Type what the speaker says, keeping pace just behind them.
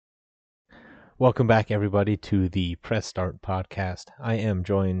Welcome back, everybody, to the Press Start podcast. I am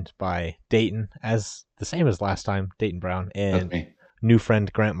joined by Dayton, as the same as last time, Dayton Brown, That's and me. new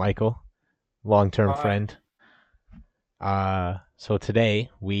friend Grant Michael, long-term Hi. friend. So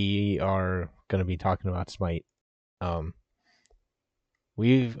today we are going to be talking about Smite. Um,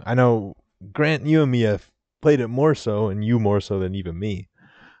 I know Grant, you and me have played it more so, and you more so than even me,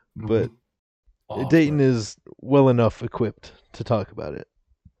 Mm-hmm. but Dayton Often. is well enough equipped to talk about it.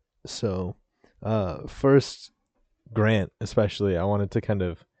 So, first, Grant, especially, I wanted to kind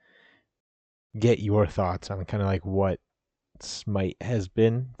of get your thoughts on kind of like what Smite has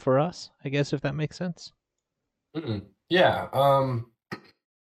been for us, I guess, if that makes sense. Yeah.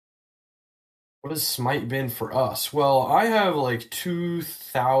 What has Smite been for us? Well, I have like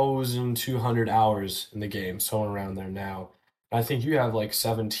 2,200 hours in the game, somewhere around there now. I think you have like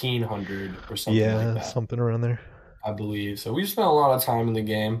 1,700 or something like Yeah, that, something around there. I believe. So we've spent a lot of time in the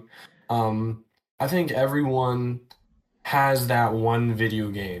game. I think everyone has that one video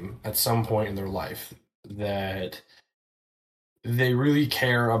game at some point in their life that they really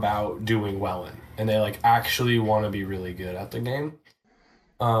care about doing well in, and they like actually want to be really good at the game.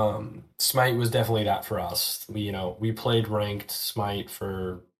 Smite was definitely that for us. We played ranked Smite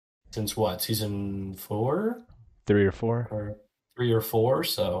for since what, season four 3 or 4. or three or four,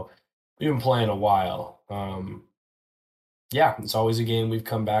 so we've been playing a while. Yeah, it's always a game we've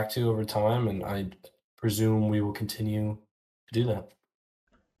come back to over time, and I presume we will continue to do that.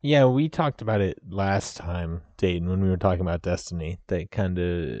 Yeah, we talked about it last time, Dayton, when we were talking about Destiny. That kind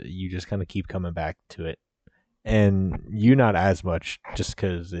of you just kind of keep coming back to it, and you not as much, just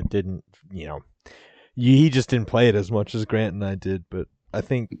because it didn't, he just didn't play it as much as Grant and I did. But I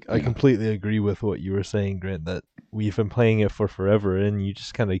think I Yeah. completely agree with what you were saying, Grant. That we've been playing it for forever, and you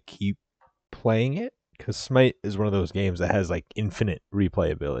just kind of keep playing it because Smite is one of those games that has like infinite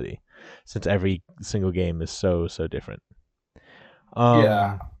replayability, since every single game is so different.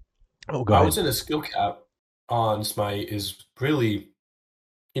 Yeah, Um. Oh, go I would ahead. say the skill cap on Smite is really,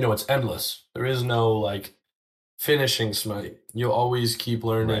 it's endless. There is no like finishing Smite. You'll always keep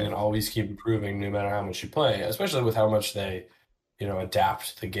learning Right. and always keep improving no matter how much you play, especially with how much they,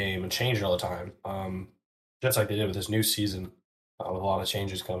 adapt the game and change it all the time. Just like they did with this new season, with a lot of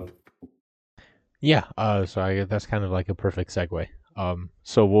changes coming. Yeah. So I guess that's kind of like a perfect segue.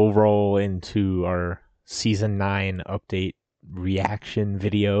 So we'll roll into our season 9 update reaction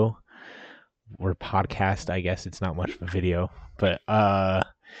video or podcast. I guess it's not much of a video, but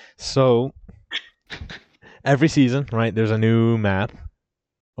so every season, right? There's a new map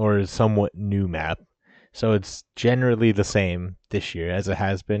or a somewhat new map. So it's generally the same this year as it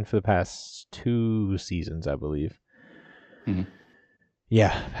has been for the past 2 seasons, I believe. Mhm.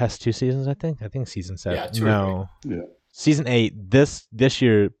 Yeah, past 2 seasons, I think. I think season 7. Yeah, two or three. No, Yeah. season 8. This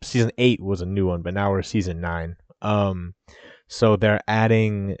year, season 8 was a new one, but now we're season 9. So they're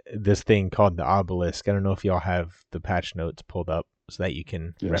adding this thing called the obelisk. I don't know if y'all have the patch notes pulled up so that you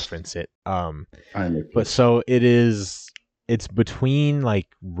can Yes. reference it. I looked But this. so it's between like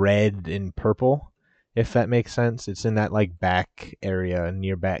red and purple, if that makes sense. It's in that like back area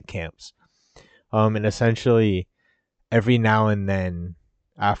near back camps. And essentially every now and then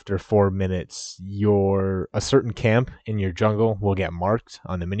after 4 minutes, your a certain camp in your jungle will get marked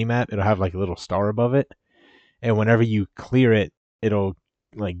on the minimap. It'll have like a little star above it. And whenever you clear it, it'll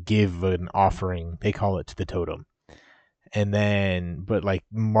like give an offering. They call it to the totem. And then but like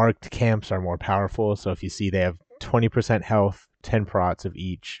marked camps are more powerful. So if you see they have 20% health, 10 prots of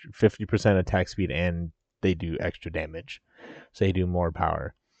each, 50% attack speed, and they do extra damage. So they do more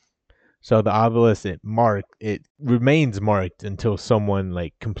power. So the obelisk it remains marked until someone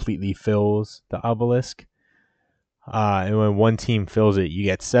like completely fills the obelisk. And when one team fills it, you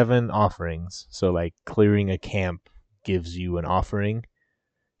get 7 offerings. So like clearing a camp gives you an offering,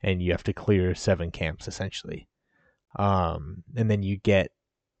 and you have to clear 7 camps essentially. And then you get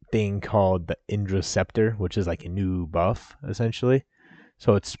thing called the Indra Scepter, which is like a new buff essentially.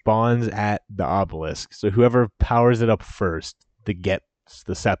 So it spawns at the obelisk. So whoever powers it up first, that gets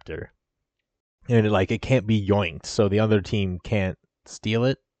the scepter, and it can't be yoinked, so the other team can't steal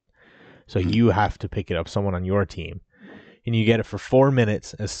it. So Mhm. you have to pick it up, someone on your team, and you get it for 4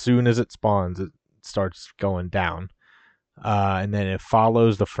 minutes. As soon as it spawns, it starts going down, and then it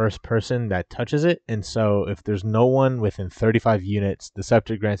follows the first person that touches it. And so if there's no one within 35 units, the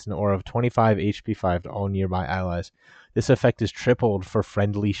scepter grants an aura of 25 HP 5 to all nearby allies. This effect is tripled for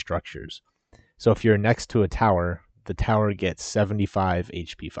friendly structures. So if you're next to a tower, the tower gets 75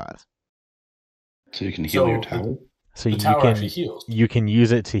 HP 5. So you can heal your So the, tower. So the you tower actually can heals. you can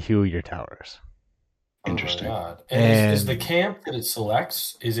use it to heal your towers. Interesting. Oh my god! And is the camp that it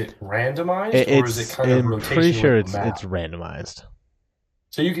selects, is it randomized or is it kind of I'm pretty rotation sure with the map? it's randomized.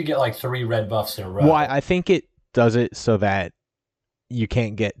 So you could get like 3 red buffs in a row. Well, I think it does it so that you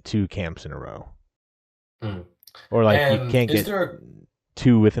can't get 2 camps in a row, or like you And can't is get there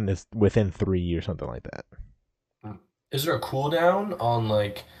 2 within 3 or something like that. is there a cooldown on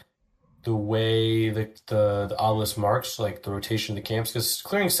like the way the obelisk marks, like the rotation of the camps? Because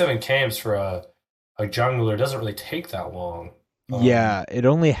clearing 7 camps for a jungler doesn't really take that long. Yeah, it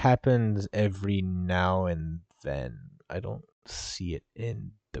only happens every now and then. I don't see it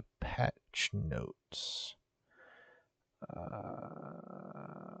in the patch notes.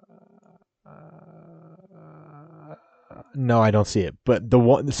 No, I don't see it. But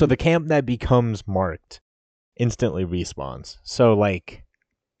the camp that becomes marked instantly respawns. So like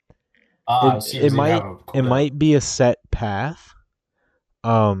I see. it Does it have might a it cooldown? might be a set path.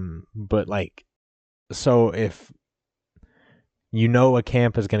 But like, so if you know a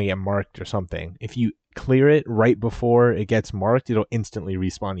camp is going to get marked or something, if you clear it right before it gets marked, it'll instantly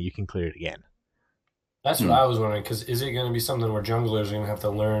respawn and you can clear it again. That's what I was wondering, because is it going to be something where junglers are going to have to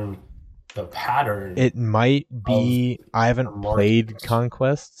learn the pattern? It might be. I haven't played markings?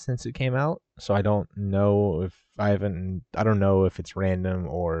 Conquest since it came out, so I don't know if I don't know if it's random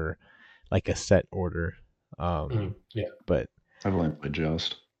or like a set order. Yeah. But I've only played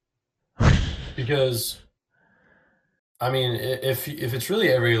Joust. Because I mean, if it's really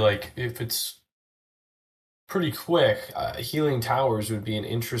every like if it's pretty quick, healing towers would be an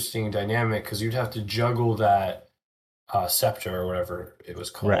interesting dynamic because you'd have to juggle that scepter or whatever it was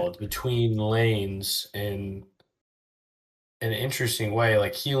called between lanes in an interesting way.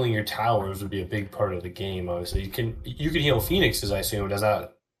 Like healing your towers would be a big part of the game. Obviously, you can heal phoenixes. I assume does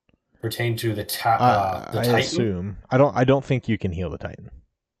that pertain to the I Titan? assume I don't think you can heal the Titan.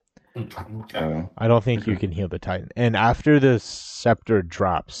 Okay. I don't think you can heal the Titan. And after the scepter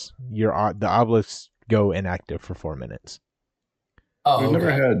drops, the obelisks go inactive for 4 minutes. Oh, We've never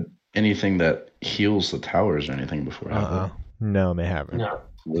had anything that heals the towers or anything before, have No, they haven't. No.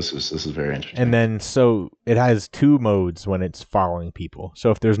 we? This is very interesting. And then so it has 2 modes when it's following people.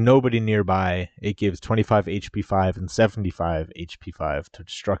 So if there's nobody nearby, it gives 25 HP 5 and 75 HP 5 to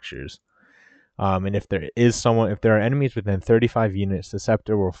structures. And if there are enemies within 35 units, the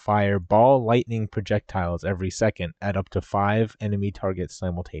scepter will fire ball lightning projectiles every second at up to 5 enemy targets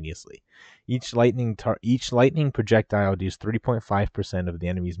simultaneously. Each lightning projectile deals 3.5% of the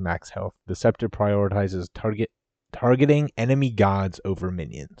enemy's max health. The scepter prioritizes targeting enemy gods over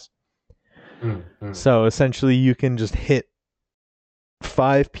minions. So essentially, you can just hit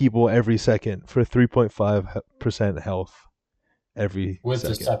 5 people every second for 3.5% health every with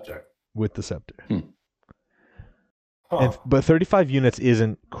second. the scepter. With the scepter. Huh. But 35 units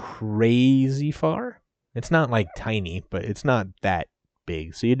isn't crazy far. It's not like tiny, but it's not that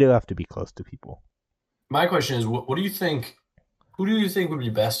big. So you do have to be close to people. My question is, what do you think? Who do you think would be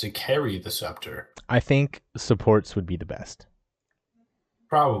best to carry the scepter? I think supports would be the best.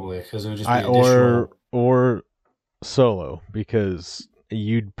 Probably, because it would just be additional. Or solo, because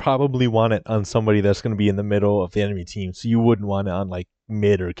you'd probably want it on somebody that's going to be in the middle of the enemy team. So you wouldn't want it on like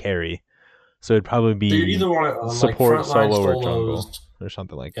mid or carry. So it'd probably be you'd either want it on support, like frontline solo, or solos, jungle, or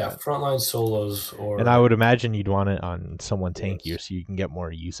something like that. Yeah, frontline solos, or and I would imagine you'd want it on someone tankier, so you can get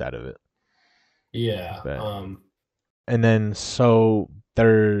more use out of it. Yeah. And then so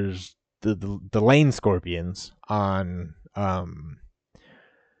there's the lane scorpions on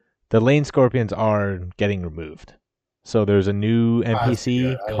the lane scorpions are getting removed. So there's a new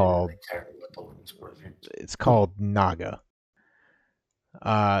NPC called it's called Naga.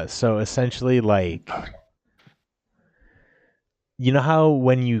 So essentially, like, you know how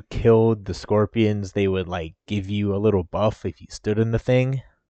when you killed the scorpions, they would like give you a little buff if you stood in the thing.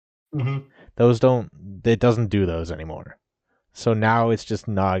 Mm-hmm. It doesn't do those anymore. So now it's just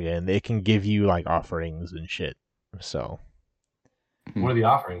Naga, and it can give you like offerings and shit. So what do the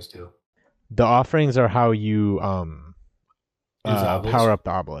offerings do? The offerings are how you power up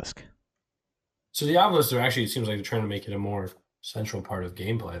the obelisk. So the obelisks are actually, it seems like they're trying to make it a more central part of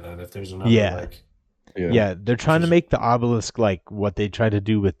gameplay. Then, if there's another yeah, they're trying to make the obelisk like what they tried to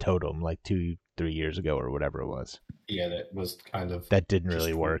do with Totem like 2-3 years ago or whatever it was. Yeah, that was kind of that didn't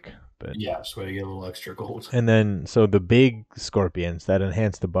really work. But yeah, so to get a little extra gold. And then so the big scorpions that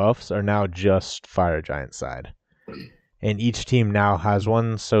enhance the buffs are now just Fire Giant side, and each team now has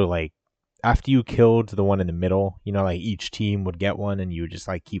one. So like after you killed the one in the middle, you know, like each team would get one, and you would just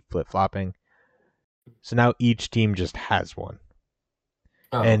like keep flip flopping. So now each team just has one.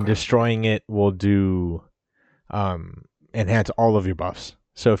 And destroying it will do enhance all of your buffs.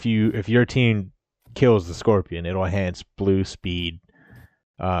 So if your team kills the scorpion, it'll enhance blue, speed,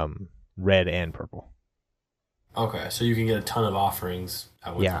 red, and purple. Okay, so you can get a ton of offerings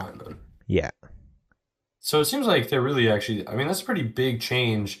at one Yeah. time then. Yeah. So it seems like they're really actually, I mean, that's a pretty big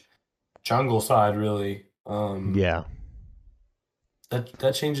change, jungle side, really. Yeah.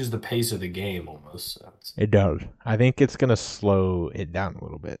 That changes the pace of the game almost. So It does. I think it's going to slow it down a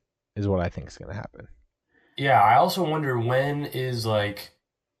little bit, is what I think is going to happen. yeah, I also wonder when is like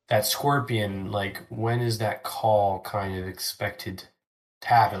that scorpion, like when is that call kind of expected to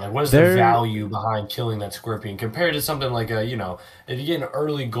happen? Like what is the value behind killing that scorpion compared to something like a, if you get an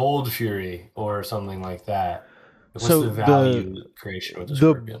early gold fury or something like that, what's So the value creation with the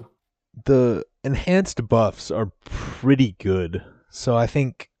scorpion? The enhanced buffs are pretty good. So I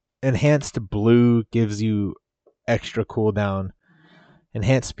think enhanced blue gives you extra cooldown.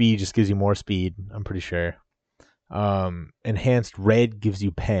 Enhanced speed just gives you more speed, I'm pretty sure. Enhanced red gives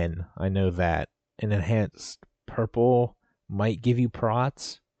you pen, I know that. And enhanced purple might give you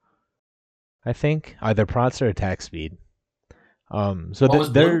prots, I think. Either prots or attack speed. So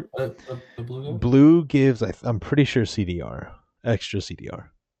blue? The blue gives, I'm pretty sure CDR, extra CDR.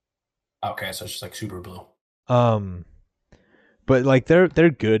 Okay, so it's just like super blue. But like they're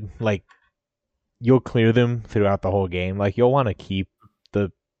good. Like you'll clear them throughout the whole game. Like you'll want to keep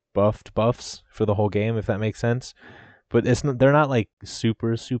the buffs for the whole game if that makes sense. But they're not like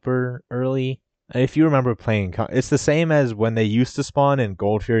super early. If you remember playing, it's the same as when they used to spawn in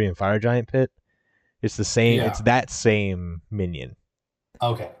Gold Fury and Fire Giant Pit. It's the same. Yeah. It's that same minion.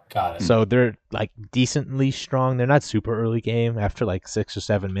 Okay, got it. So they're like decently strong. They're not super early game. After like 6 or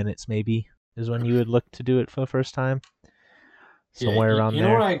 7 minutes, maybe is when you would look to do it for the first time. Somewhere around there.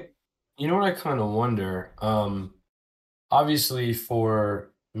 You know what I kind of wonder. Obviously,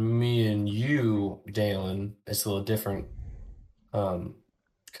 for me and you, Dalen, it's a little different.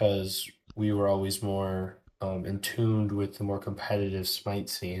 Because we were always more in tuned with the more competitive Smite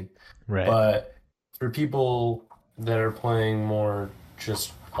scene. Right. But for people that are playing more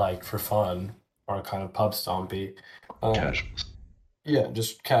just like for fun or kind of pub stompy, casuals. Yeah,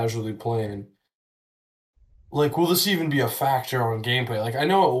 just casually playing. Like, will this even be a factor on gameplay? Like, I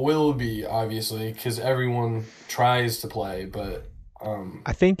know it will be, obviously, because everyone tries to play, but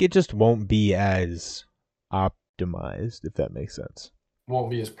I think it just won't be as optimized, if that makes sense.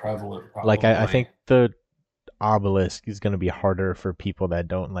 Won't be as prevalent. Probably. Like, I think the obelisk is going to be harder for people that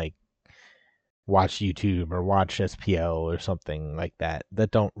don't like watch YouTube or watch SPL or something like that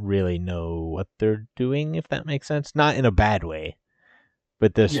don't really know what they're doing, if that makes sense. Not in a bad way,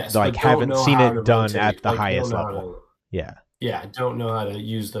 but this like haven't seen it done at the highest level. Yeah, don't know how to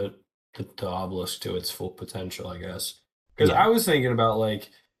use the obelisk to its full potential, I guess. Because I was thinking about like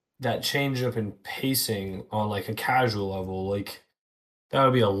that change up in pacing on like a casual level, like that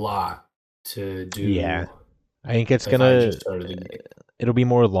would be a lot to do. Yeah, I think it's gonna. It'll be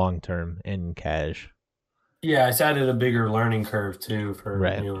more long term in cash. Yeah, it's added a bigger learning curve too for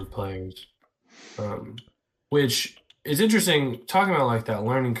newer players, which is interesting. Talking about like that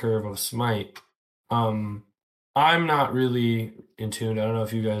learning curve of Smite, I'm not really in tune. I don't know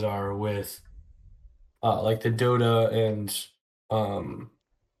if you guys are with like the Dota and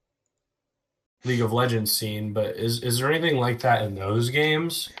League of Legends scene, but is there anything like that in those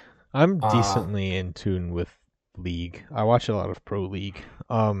games? I'm decently in tune with League. I watch a lot of Pro League.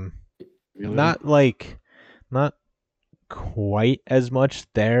 Not quite as much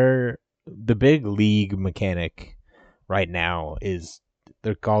there. The big League mechanic right now is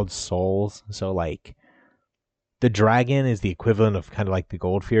they're called souls. So like the dragon is the equivalent of kind of like the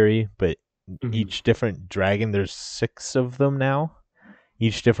Gold Fury, but each different dragon, there's 6 of them now.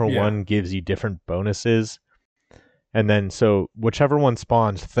 Each different one gives you different bonuses. And then so whichever one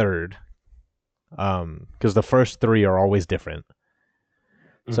spawns third, because the first 3 are always different.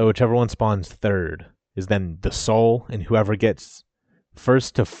 So whichever one spawns third is then the soul, and whoever gets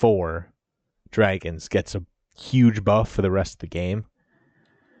first to 4 dragons gets a huge buff for the rest of the game.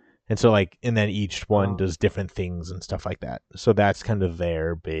 And so and then each one does different things and stuff like that. So that's kind of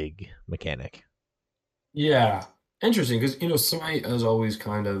their big mechanic. Yeah. Interesting, because, Smite has always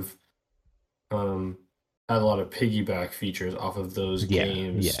kind of had a lot of piggyback features off of those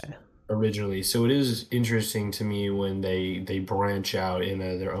games originally. So it is interesting to me when they branch out in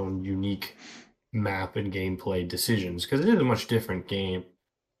their own unique map and gameplay decisions, because it is a much different game.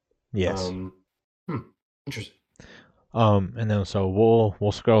 Yes. Interesting. And then so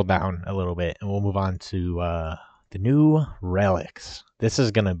we'll scroll down a little bit and we'll move on to the new Relics. This is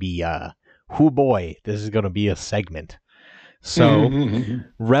gonna be this is gonna be a segment. So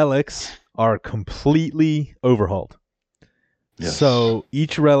Relics are completely overhauled. Yes. So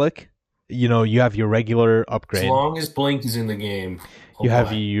each relic you have your regular As upgrade. long as Blink is in the game, I'll You have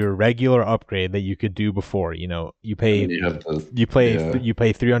play. your regular upgrade that you could do before. You pay And then you have the you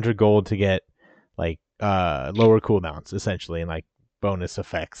pay 300 gold to get like lower cooldowns essentially, and like bonus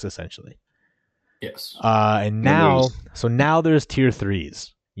effects essentially. Yes. And then now there's tier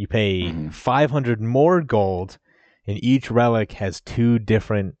 3s. You pay 500 more gold, and each relic has 2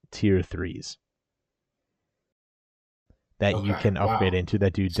 different tier 3s that you can upgrade into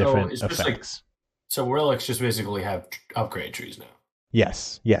that do different effects. So relics just basically have upgrade trees now.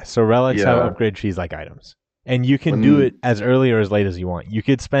 Yes. So relics have upgrade trees like items. And you can do it as early or as late as you want. You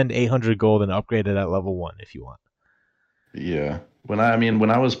could spend 800 gold and upgrade it at level 1 if you want. Yeah. When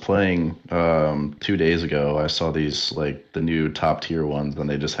I was playing 2 days ago, I saw these like the new top tier ones, and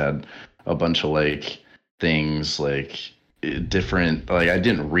they just had a bunch of like things like different. Like I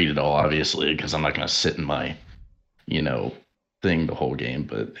didn't read it all obviously because I'm not gonna sit in my thing the whole game,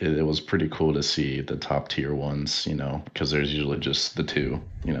 but it was pretty cool to see the top tier ones, because there's usually just the two.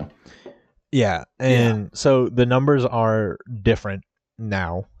 Yeah, and so the numbers are different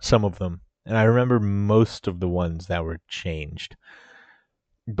now, some of them. And I remember most of the ones that were changed.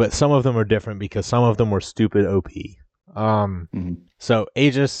 But some of them are different because some of them were stupid OP. So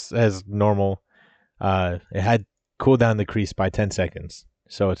Aegis as normal, it had cooldown decreased by 10 seconds.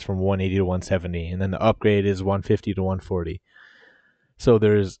 So it's from 180 to 170, and then the upgrade is 150 to 140. So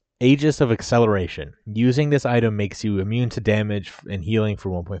there's Aegis of Acceleration. Using this item makes you immune to damage and healing for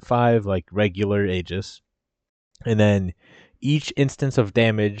 1.5, like regular Aegis. And then each instance of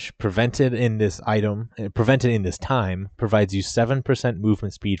damage prevented in this time provides you 7%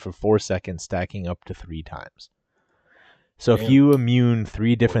 movement speed for 4 seconds, stacking up to 3 times. So if you immune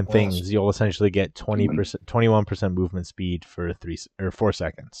 3 different things, you'll essentially get 21% movement speed for 4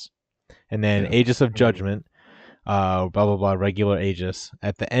 seconds. And then Aegis of Judgment, blah blah blah, regular Aegis.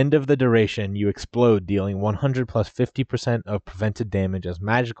 At the end of the duration, you explode, dealing 100 plus 50% of prevented damage as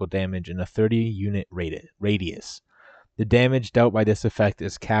magical damage in a 30-unit radius. The damage dealt by this effect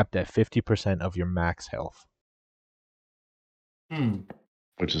is capped at 50% of your max health.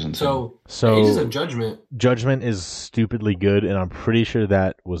 Which is insane. So Aegis of Judgment. Judgment is stupidly good, and I'm pretty sure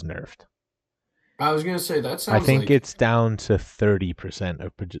that was nerfed. I was gonna say that sounds. I think it's down to 30%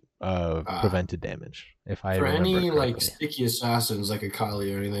 of prevented damage. If I remember correctly. For any like sticky assassins like a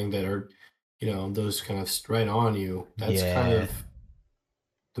Kali or anything that are, those kind of right on you, that's kind of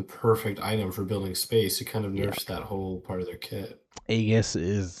the perfect item for building space. It kind of nerfs that whole part of their kit. Aegis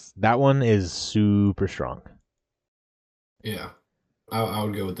is super strong. Yeah. I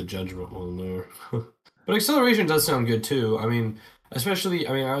would go with the Judgment one there. But Acceleration does sound good too. I mean,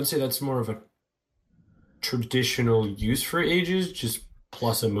 I would say that's more of a traditional use for Aegis, just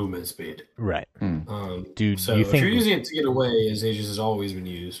plus a movement speed. Right. Dude, so if you're using it to get away, as Aegis has always been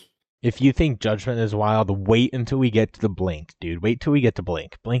used. If you think Judgment is wild, wait until we get to the Blink, dude. Wait till we get to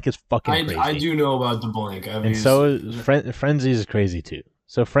Blink. Blink is fucking crazy. I do know about the Blink. Frenzy is crazy too.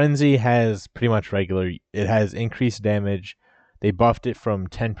 So Frenzy has pretty much regular. It has increased damage. They buffed it from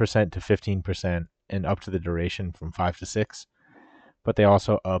 10% to 15% and up to the duration from 5 to 6. But they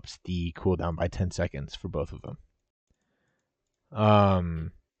also upped the cooldown by 10 seconds for both of them.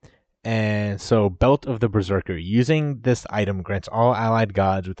 And so Belt of the Berserker. Using this item grants all allied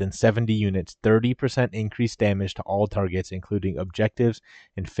gods within 70 units 30% increased damage to all targets, including objectives,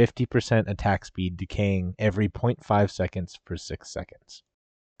 and 50% attack speed, decaying every 0.5 seconds for 6 seconds.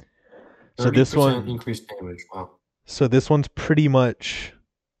 So this one increased damage. Wow. So this one's pretty much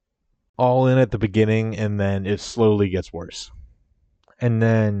all in at the beginning, and then it slowly gets worse. And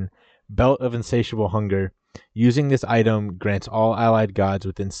then Belt of Insatiable Hunger. Using this item grants all allied gods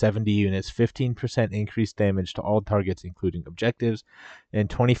within 70 units 15% increased damage to all targets, including objectives, and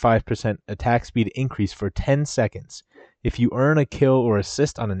 25% attack speed increase for 10 seconds. If you earn a kill or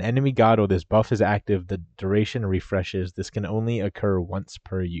assist on an enemy god while this buff is active, the duration refreshes. This can only occur once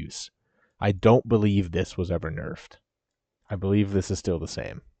per use. I don't believe this was ever nerfed. I believe this is still the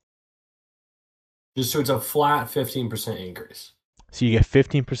same. So it's a flat 15% increase. So you get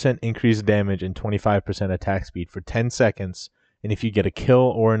 15% increased damage and 25% attack speed for 10 seconds, and if you get a kill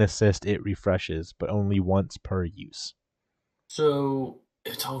or an assist, it refreshes, but only once per use. So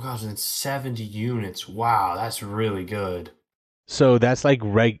it's 70 units. Wow, that's really good. So that's like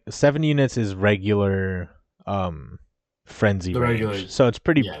 7 units is regular frenzy range. So it's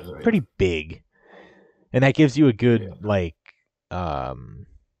pretty big. And that gives you a good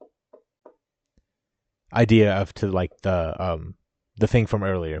idea of the thing from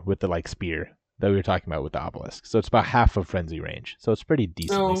earlier with the spear that we were talking about with the obelisk. So it's about half of frenzy range. So it's pretty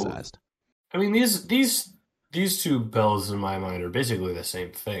decently sized. I mean, these these two bells in my mind are basically the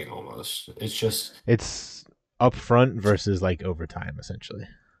same thing almost. It's just It's upfront versus like overtime, essentially.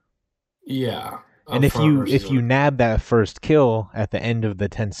 yeah, And up front versus if you overtime. nab that first kill at the end of the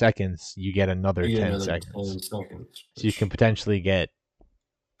 10 seconds, you get another You get 10 another seconds. 10 seconds, So you can which potentially get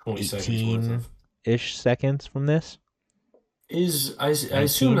 20 seconds worth of 18-ish seconds from this. I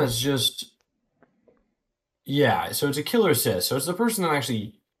assume 19? that's just yeah. So it's a killer assist. So it's the person that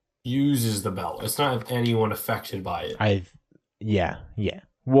actually uses the belt. It's not anyone affected by it. Yeah.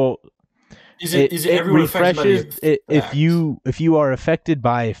 Well, Is it it everyone affected by the refreshes it if effect? you are affected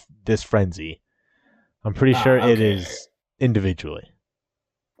by this frenzy. I'm pretty sure Ah, it okay. is individually.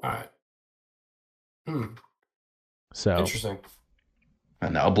 All right. Hmm. So Interesting.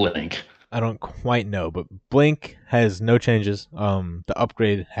 And now Blink. I don't quite know, but Blink has no changes. The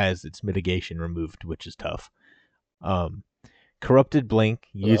upgrade has its mitigation removed, which is tough. Corrupted Blink,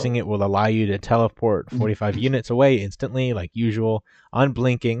 using Well, it will allow you to teleport 45 units away instantly, like usual.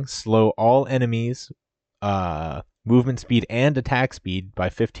 Unblinking, slow all enemies' movement speed and attack speed by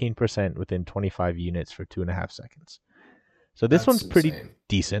 15% within 25 units for 2.5 seconds. So this that's one's pretty insane.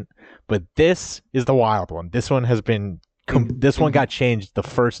 decent, but this is the wild one. This one has been this one got changed the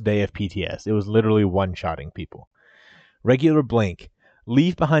first day of PTS. It was literally one-shotting people. Regular Blink.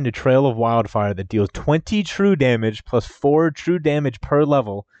 Leave behind a trail of wildfire that deals 20 true damage plus 4 true damage per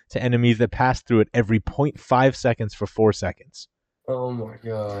level to enemies that pass through it every 0.5 seconds for 4 seconds. Oh my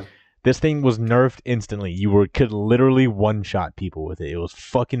god. This thing was nerfed instantly. Could literally one-shot people with it. It was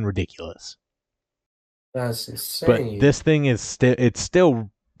fucking ridiculous. That's But insane. this thing is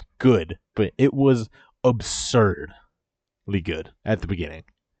still good, but it was absurdly good at the beginning.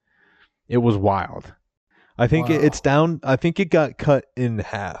 It was wild. I think it's Wow. down. I think it got cut in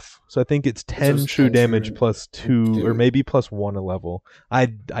half. So I think it's So 10 it's true 10 damage true plus 2 or two. maybe plus 1 a level. I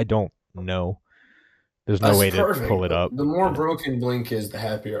don't know. There's no That's way to pull perfect. it up. The more But broken Blink is, the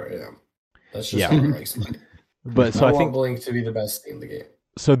happier I am. That's just yeah. how I like Smite. But I so I want think Blink to be the best thing in the game.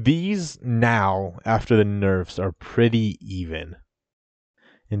 so these now after the nerfs are pretty even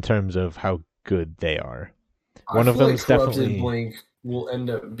in terms of how good they are. I One of feel like them's Corrupted definitely Blink will end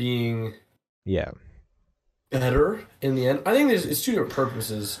up being yeah. better in the end. I think it's two different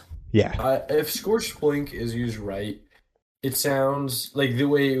purposes. Yeah. If Scorched Blink is used right, it sounds like the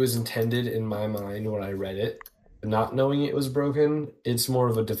way it was intended in my mind when I read it, not knowing it was broken, it's more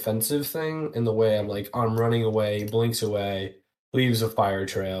of a defensive thing in the way I'm like, I'm running away, blinks away, leaves a fire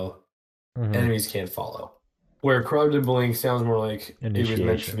trail, Mm-hmm. enemies can't follow. Where Corrupted Blink sounds more like it was meant to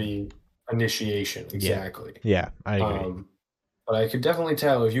Initiation. be initiation, exactly. Yeah, I agree. But I could definitely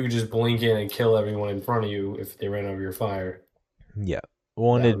tell if you could just blink in and kill everyone in front of you if they ran over your fire, Yeah.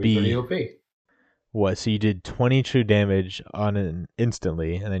 One that it'd would be pretty be OP. what? So you did 20 true damage on an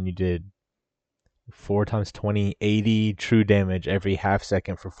instantly, and then you did 4 times 20, 80 true damage every half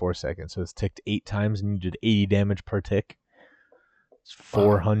second for 4 seconds. So it's ticked 8 times, and you did 80 damage per tick. It's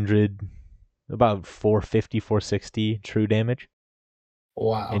Wow. 400, about 450, 460 true damage in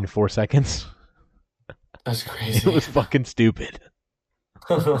Wow. 4 seconds. That's It crazy. was fucking stupid.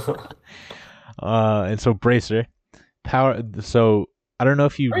 And so Bracer power. So I don't know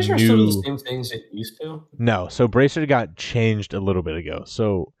if you Bracer still do the knew. same things it used to. No, so Bracer got changed a little bit ago.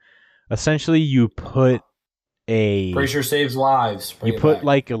 So essentially, you put Bracer saves lives. Bring it back.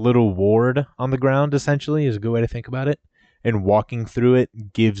 like a little ward on the ground. Essentially, is a good way to think about it. And walking through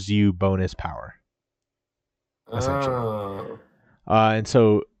it gives you bonus power. Essentially, Oh. and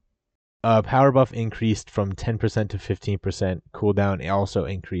so power buff increased from 10% to 15%. Cooldown also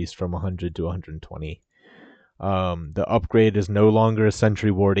increased from 100 to 120. The upgrade is no longer a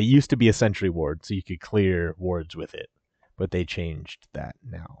sentry ward. It used to be a sentry ward, so you could clear wards with it, but they changed that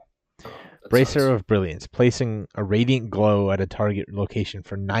now. That Bracer sucks. of Brilliance, placing a radiant glow at a target location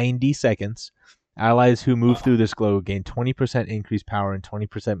for 90 seconds. Allies who move through this glow gain 20% increased power and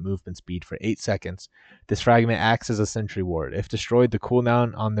 20% movement speed for 8 seconds. This fragment acts as a sentry ward. If destroyed, the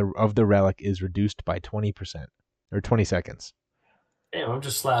cooldown of the relic is reduced by 20% or 20 seconds. Damn, I'm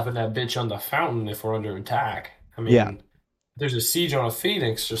just slapping that bitch on the fountain if we're under attack. I mean, Yeah. if there's a siege on a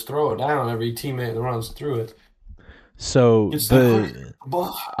phoenix, just throw it down every teammate that runs through it. So It's that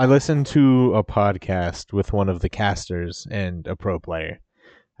quick. I listened to a podcast with one of the casters and a pro player,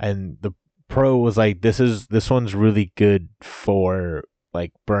 and the pro was like, "This one's really good for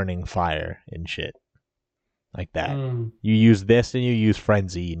like burning fire and shit like that. Mm. You use this and you use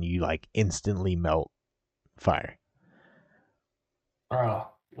frenzy and you like instantly melt fire."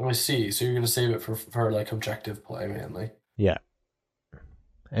 Let me see. So you're gonna save it for like objective play, mainly. Yeah.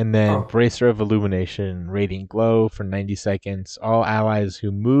 And then Bracer of Illumination, Radiant Glow for 90 seconds. All allies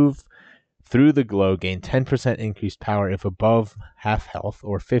who move through the glow gain 10% increased power if above half health,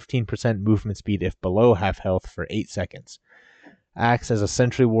 or 15% movement speed if below half health for 8 seconds. Acts as a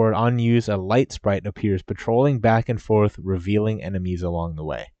sentry ward on use. A light sprite appears patrolling back and forth, revealing enemies along the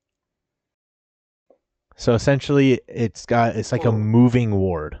way. So essentially, it's like a moving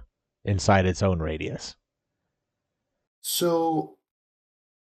ward inside its own radius. So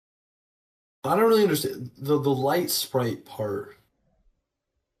I don't really understand the light sprite part.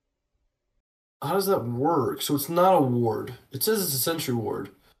 How does that work? So it's not a ward. It says it's a sentry ward.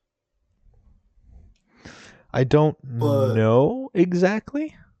 I don't know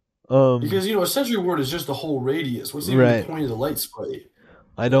exactly. Because, a sentry ward is just the whole radius. What's even the point of the light sprite?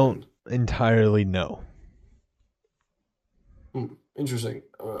 I don't entirely know. Interesting.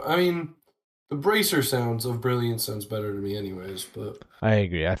 I mean, the bracer sounds of Brilliance sounds better to me anyways, but... I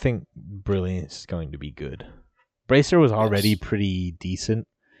agree. I think Brilliance is going to be good. Bracer was already pretty decent,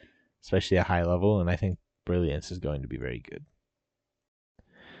 especially at high level, and I think Brilliance is going to be very good.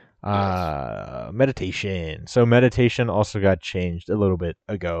 Meditation. So meditation also got changed a little bit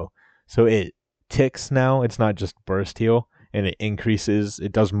ago. So it ticks now. It's not just burst heal, and it increases.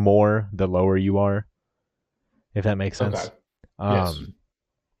 It does more the lower you are, if that makes sense. Okay. Yes.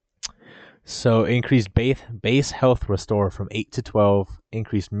 So increased base health restore from 8 to 12,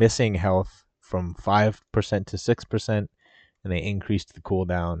 increased missing health from 5% to 6%, and they increased the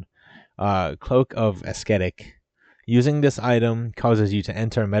cooldown. Cloak of Ascetic. Using this item causes you to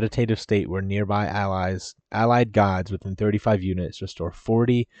enter a meditative state where nearby allied gods within 35 units restore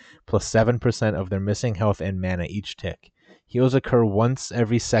 40 plus 7% of their missing health and mana each tick. Heals occur once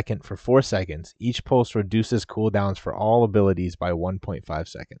every second for 4 seconds. Each pulse reduces cooldowns for all abilities by 1.5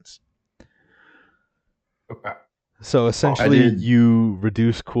 seconds. Okay. So essentially, you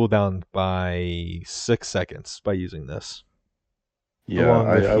reduce cooldown by 6 seconds by using this. Yeah,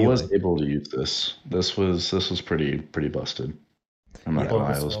 I was able to use this. This was pretty busted. I'm not gonna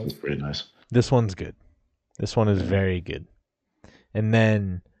lie, it was pretty nice. This one's good. This one is very good. And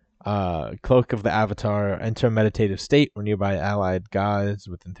then Cloak of the Avatar. Enter a meditative state where nearby allied gods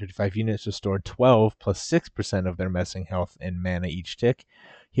within 35 units restore 12 plus 6% of their missing health and mana each tick.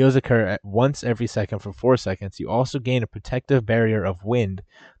 Heals occur once every second for 4 seconds. You also gain a protective barrier of wind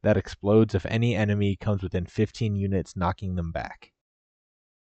that explodes if any enemy comes within 15 units, knocking them back.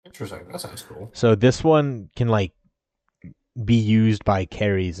 Interesting. That sounds cool. So this one can be used by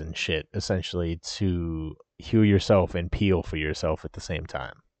carries and shit, essentially, to heal yourself and peel for yourself at the same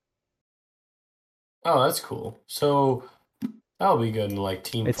time. Oh, that's cool. So that'll be good in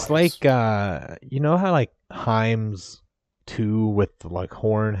team it's fights. Like you know how Heims 2 with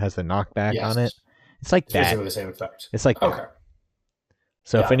Horn has the knockback on it? It's like that. Basically the same effect. It's like okay. That.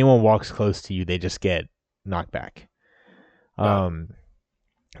 So if anyone walks close to you, they just get knockback.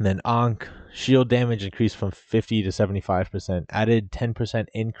 And then Ankh, shield damage increased from 50 to 75%, added 10%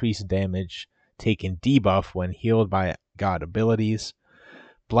 increased damage taken debuff when healed by god abilities.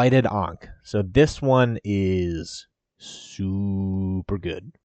 Blighted Ankh. So this one is super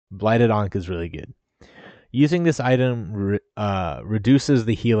good. Blighted Ankh is really good. Using this item reduces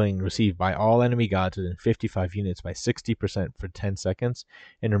the healing received by all enemy gods within 55 units by 60% for 10 seconds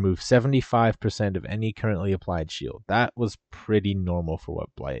and removes 75% of any currently applied shield. That was pretty normal for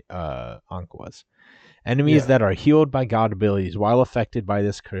what Ankh was. Enemies that are healed by god abilities while affected by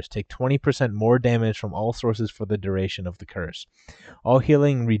this curse take 20% more damage from all sources for the duration of the curse. All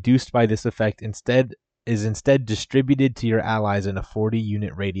healing reduced by this effect is instead distributed to your allies in a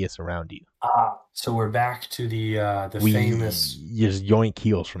 40-unit radius around you. So we're back to the famous... just yoink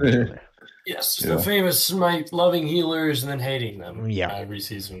heals from each other. Yes, the famous Smite, loving healers and then hating them every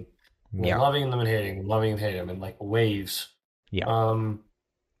season. Loving them and hating them, loving and hating them in waves. Yeah.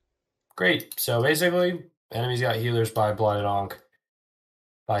 Great. So basically, enemies got healers by Blighted Ankh.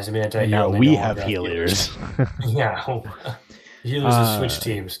 By some anti-heal. Now we have healers. Yeah. Healers have switched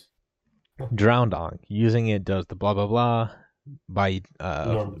teams. Drowned Ankh. Using it does the blah blah blah by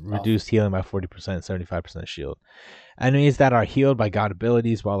reduced healing by 40%, 75% shield. Enemies that are healed by god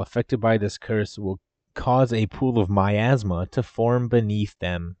abilities while affected by this curse will cause a pool of miasma to form beneath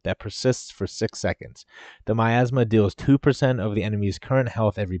them that persists for 6 seconds. The miasma deals 2% of the enemy's current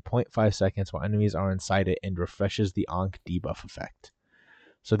health every 0.5 seconds while enemies are inside it and refreshes the Ankh debuff effect.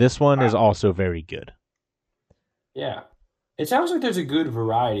 So this one is also very good. Yeah. It sounds like there's a good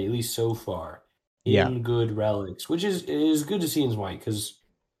variety, at least so far, in good relics, which is good to see in Smite, because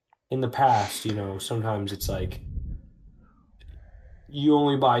in the past, sometimes it's you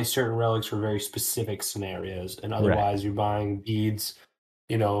only buy certain relics for very specific scenarios, and otherwise you're buying beads,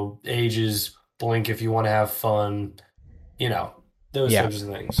 ages, blink if you want to have fun, those types of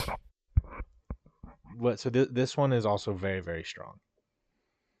things. this one is also very, very strong.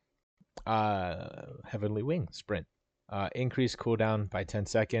 Heavenly Wing Sprint. Increased cooldown by 10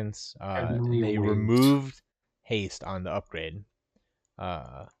 seconds. Heavenly They Wings. removed haste on the upgrade.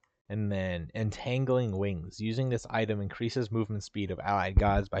 And then Entangling Wings. Using this item increases movement speed of allied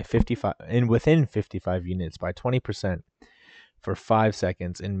gods by 55 and within 55 units by 20% for 5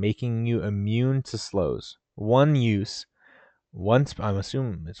 seconds, and making you immune to slows. One use. Once, I'm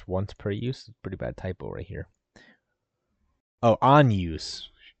assuming it's once per use. Pretty bad typo right here. Oh, on use.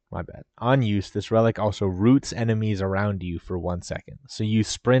 My bad. On use, this relic also roots enemies around you for 1 second. So you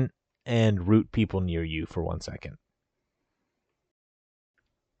sprint and root people near you for 1 second.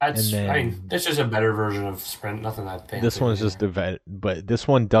 That's, And I mean, then that's just a better version of Sprint. Nothing that fancy. this one's just but this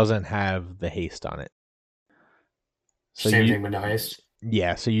one doesn't have the haste on it. So Same thing, but no haste.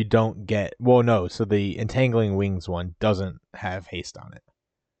 Yeah, so you don't get. Well, no. So the Entangling Wings one doesn't have haste on it.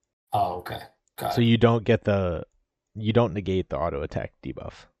 Oh, okay. Got So it. you don't get the. You don't negate the auto attack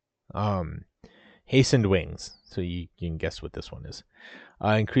debuff. Hastened Wings. So you can guess what this one is.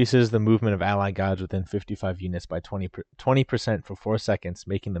 Increases the movement of ally gods within 55 units by 20% for 4 seconds,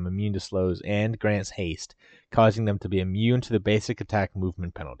 making them immune to slows, and grants haste, causing them to be immune to the basic attack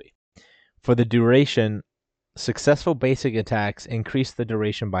movement penalty. For the duration, successful basic attacks increase the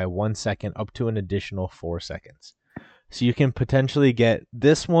duration by 1 second up to an additional 4 seconds. So you can potentially get.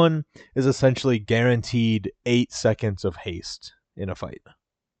 This one is essentially guaranteed 8 seconds of haste in a fight.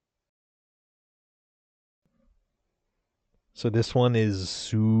 So this one is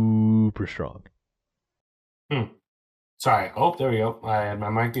super strong. Sorry. Oh, there we go. I had my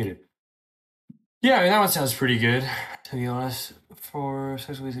mic muted. Yeah, I mean, that one sounds pretty good, to be honest. For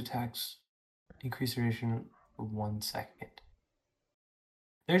special basic attacks, increase duration for 1 second.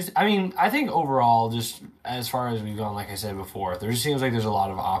 I think overall, just as far as we've gone, like I said before, there just seems like there's a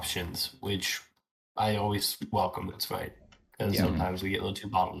lot of options, which I always welcome in Smite, because sometimes we get a little too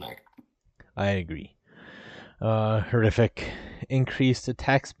bottlenecked. I agree. Horrific. Increased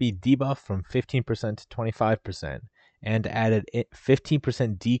attack speed debuff from 15% to 25%, and added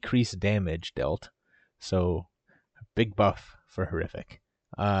 15% decreased damage dealt. So, big buff for Horrific.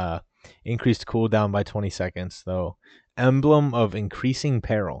 Increased cooldown by 20 seconds, though. Emblem of Increasing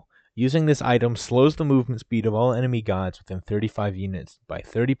Peril. Using this item slows the movement speed of all enemy gods within 35 units by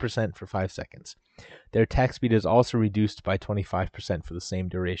 30% for 5 seconds. Their attack speed is also reduced by 25% for the same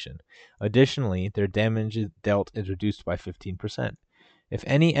duration. Additionally, their damage dealt is reduced by 15%. If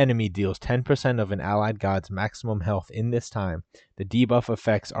any enemy deals 10% of an allied god's maximum health in this time, the debuff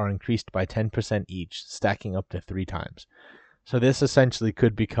effects are increased by 10% each, stacking up to 3 times. So this essentially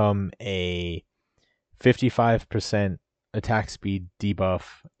could become a 55% attack speed debuff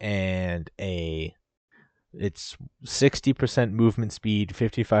and it's 60% movement speed,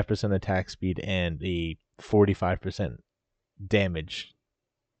 55% attack speed, and a 45% damage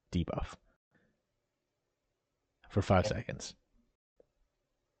debuff for 5 seconds.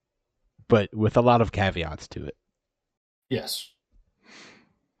 But with a lot of caveats to it. Yes.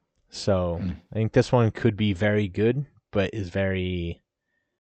 So I think this one could be very good, but is very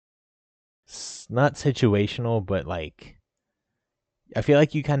not situational, but like I feel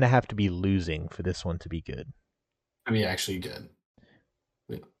like you kind of have to be losing for this one to be good. I mean, actually good.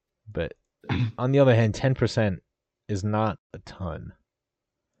 Yeah. But on the other hand, 10% is not a ton.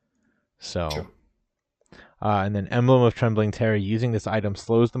 So, True. And then Emblem of Trembling Terror. Using this item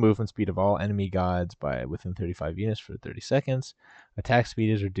slows the movement speed of all enemy gods by within 35 units for 30 seconds. Attack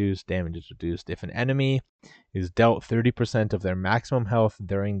speed is reduced, damage is reduced. If an enemy is dealt 30% of their maximum health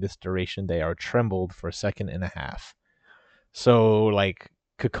during this duration, they are trembled for a second and a half. So, like,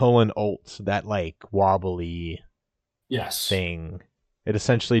 Kakolan ults, that, like, wobbly thing, it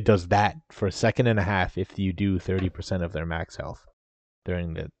essentially does that for a second and a half if you do 30% of their max health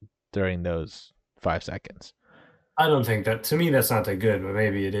during those 5 seconds. I don't think that, to me, that's not that good, but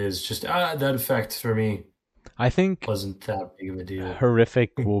maybe it is. Just that effect for me, I think wasn't that big of a deal.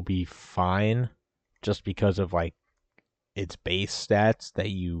 Horrific will be fine just because of, like, its base stats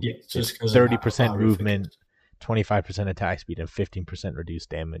that you just 30% movement, 25% attack speed, and 15% reduced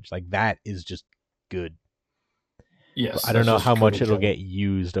damage. Like, that is just good. Yes. But I don't know how much it'll get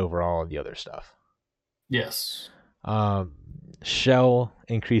used over all of the other stuff. Yes. Shell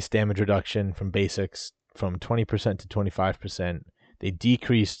increased damage reduction from basics from 20% to 25%. They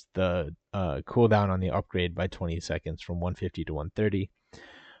decreased the cooldown on the upgrade by 20 seconds from 150 to 130.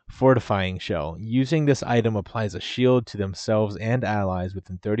 Fortifying Shell. Using this item applies a shield to themselves and allies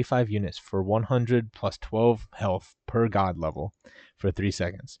within 35 units for 100 plus 12 health per god level for 3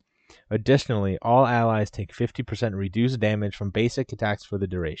 seconds. Additionally, all allies take 50% reduced damage from basic attacks for the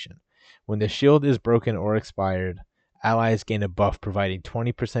duration. When the shield is broken or expired, allies gain a buff providing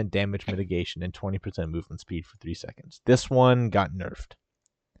 20% damage mitigation and 20% movement speed for 3 seconds. This one got nerfed.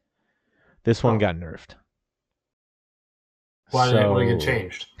 Why did it get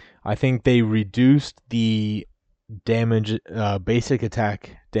changed? I think they reduced the damage, basic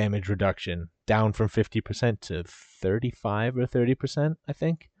attack damage reduction down from 50% to 35 or 30%, I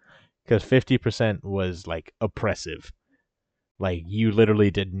think. Because 50% was like oppressive. Like you literally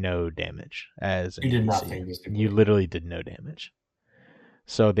did no damage as an You did ADC. nothing. Basically. You literally did no damage.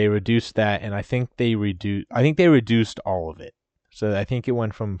 So they reduced that, and I think they reduced all of it. So I think it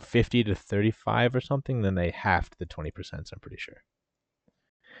went from 50 to 35 or something. Then they halved the 20%. I'm pretty sure.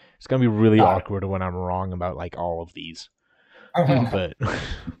 It's gonna be really awkward when I'm wrong about like all of these. But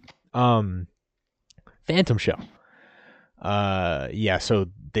Phantom Shell. Yeah. So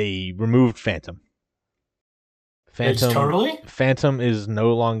they removed Phantom. Phantom is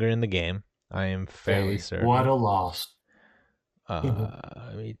no longer in the game. I am fairly certain. What a loss.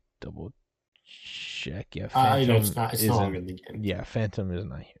 Let me double check. Yeah, Phantom it's no longer in the game. Yeah, Phantom is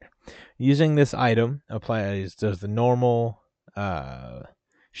not here. Using this item does the normal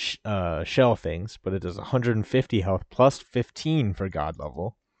shell things, but it does 150 health plus 15 for God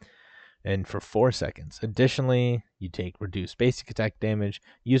level. And for 4 seconds. Additionally, you take reduced basic attack damage.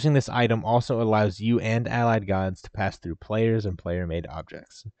 Using this item also allows you and allied gods to pass through players and player-made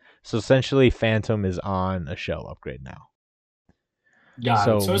objects. So essentially, Phantom is on a shell upgrade now.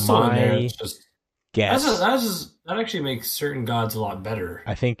 So my guess... That actually makes certain gods a lot better.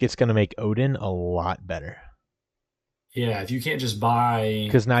 I think it's going to make Odin a lot better. Yeah, if you can't just buy...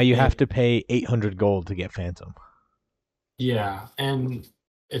 Because now you have to pay 800 gold to get Phantom. Yeah, and...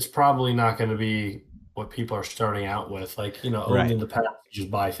 it's probably not going to be what people are starting out with. Like, Odin in the past, you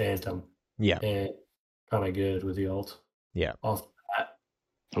just buy Phantom. Yeah. And kind of good with the ult. Yeah.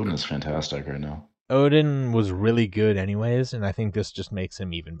 Odin is fantastic right now. Odin was really good anyways, and I think this just makes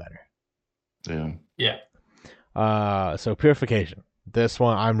him even better. Yeah. Yeah. So Purification. This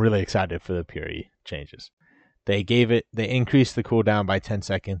one, I'm really excited for the Puri changes. They increased the cooldown by 10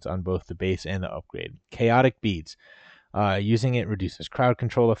 seconds on both the base and the upgrade. Chaotic Beads. Using it reduces crowd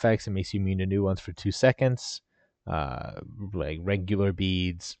control effects and makes you immune to new ones for 2 seconds. Like regular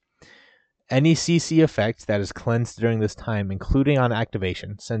beads. Any CC effect that is cleansed during this time, including on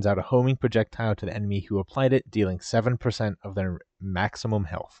activation, sends out a homing projectile to the enemy who applied it, dealing 7% of their maximum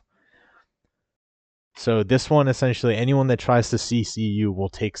health. So this one, essentially, anyone that tries to CC you will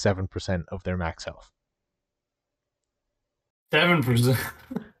take 7% of their max health. 7%?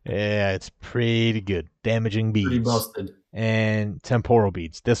 Yeah, it's pretty good. Damaging beads. Pretty busted. And temporal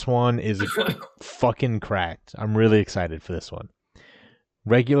beads. This one is fucking cracked. I'm really excited for this one.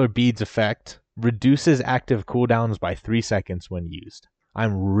 Regular beads effect reduces active cooldowns by 3 seconds when used.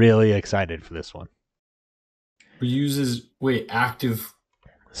 I'm really excited for this one. Active.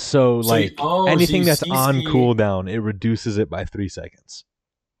 So anything that's on cooldown, it reduces it by 3 seconds.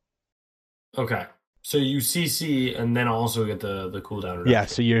 Okay. So you CC and then also get the cooldown reduction. Yeah,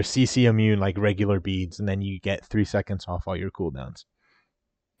 so you're CC immune like regular beads, and then you get 3 seconds off all your cooldowns.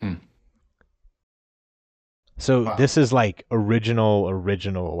 So this is like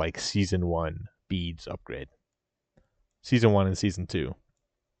original like season 1 beads upgrade. Season 1 and season 2.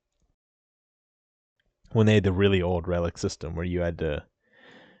 When they had the really old relic system where you had to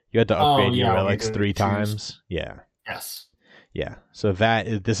upgrade your relics 3 times. Yeah. Yes. Yeah. So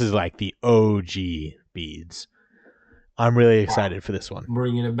this is like the OG beads. I'm really excited for this one.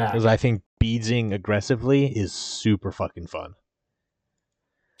 Bringing it back. Because I think beadsing aggressively is super fucking fun.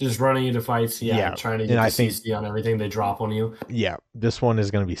 Just running into fights, trying to get the CC on everything they drop on you. Yeah, this one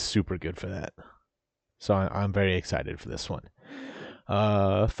is going to be super good for that. So I'm very excited for this one.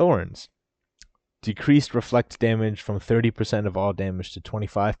 Thorns. Decreased reflect damage from 30% of all damage to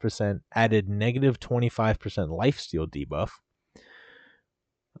 25%. Added negative 25% lifesteal debuff.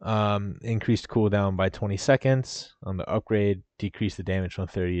 Increased cooldown by 20 seconds on the upgrade. Decreased the damage from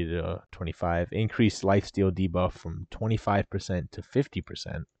 30 to 25. Increased lifesteal debuff from 25% to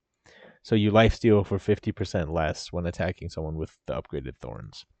 50%. So you lifesteal for 50% less when attacking someone with the upgraded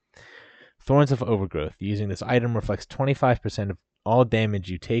Thorns. Thorns of Overgrowth. Using this item reflects 25% of all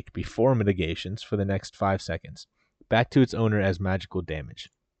damage you take before mitigations for the next 5 seconds, back to its owner as magical damage.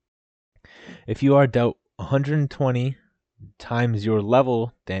 If you are dealt 120 times your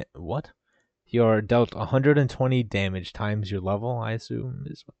level... You are dealt 120 damage times your level, I assume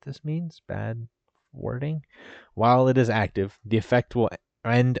is what this means. Bad wording. While it is active, the effect will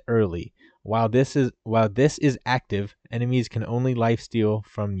end early. While this is active, enemies can only lifesteal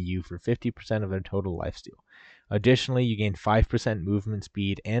from you for 50% of their total lifesteal. Additionally, you gain 5% movement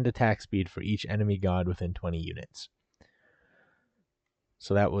speed and attack speed for each enemy god within 20 units.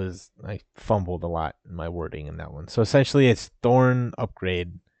 So that was, I fumbled a lot in my wording in that one. So essentially it's Thorn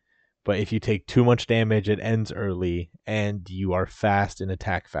upgrade, but if you take too much damage, it ends early, and you are fast and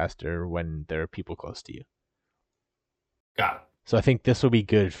attack faster when there are people close to you. Got it. So I think this will be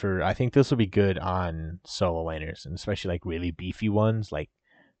good on solo laners, and especially like really beefy ones like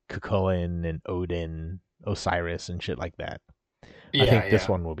Cucullin and Odin, Osiris, and shit like that. I think this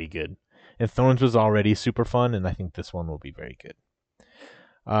one will be good. And Thorns was already super fun, and I think this one will be very good.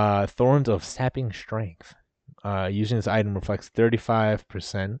 Thorns of Sapping Strength. Using this item reflects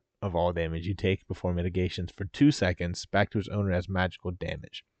 35% of all damage you take before mitigations for 2 seconds back to its owner as magical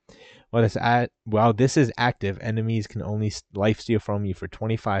damage. While this is active, enemies can only lifesteal from you for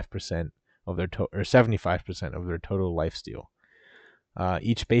 25% of their or 75% of their total lifesteal.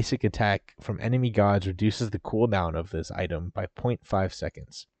 Each basic attack from enemy gods reduces the cooldown of this item by 0.5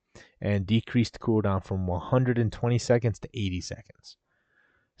 seconds, and decreased cooldown from 120 seconds to 80 seconds.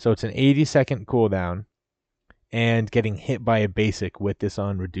 So it's an 80-second cooldown, and getting hit by a basic with this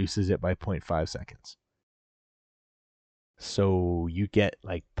on reduces it by 0.5 seconds. So you get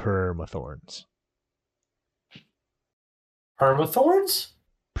like permathorns. Permathorns?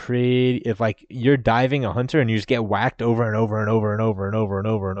 If like you're diving a hunter and you just get whacked over and over and over and over and over and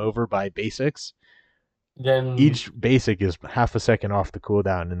over and over by basics, then each basic is half a second off the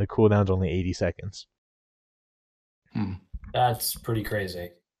cooldown, and the cooldown's only 80 seconds. That's pretty crazy.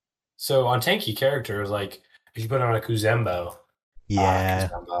 So on tanky characters, like if you put on a Kuzembo,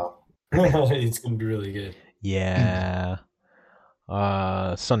 it's gonna be really good. Yeah.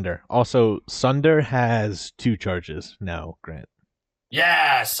 Sunder. Also, Sunder has 2 charges now, Grant.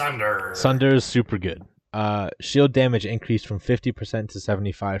 Yeah, Sunder. Sunder is super good. Shield damage increased from 50% to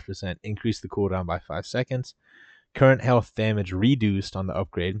 75%, increased the cooldown by 5 seconds. Current health damage reduced on the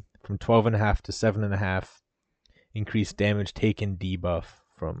upgrade from 12.5 to 7.5. Increased damage taken debuff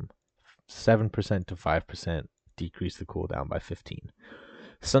from 7% to 5%, decreased the cooldown by 15.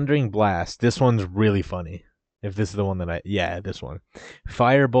 Sundering Blast. This one's really funny. If this is the one that this one.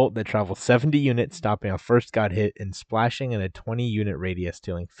 Firebolt that travels 70 units, stopping a first god hit and splashing in a 20 unit radius,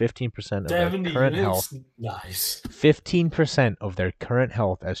 dealing 15% of their current health. Nice. 15% of their current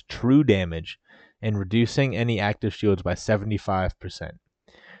health as true damage, and reducing any active shields by 75%.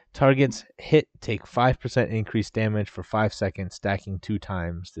 Targets hit take 5% increased damage for 5 seconds, stacking 2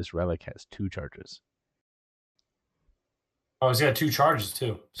 times. This relic has 2 charges. Oh, it's got 2 charges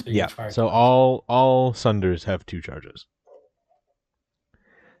too. So all Sunders have 2 charges.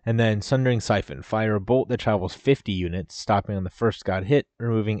 And then Sundering Siphon. Fire a bolt that travels 50 units, stopping on the first god hit,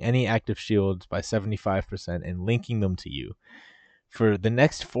 removing any active shields by 75% and linking them to you. For the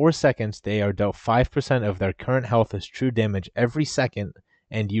next 4 seconds, they are dealt 5% of their current health as true damage every second,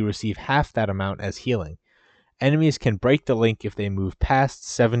 and you receive half that amount as healing. Enemies can break the link if they move past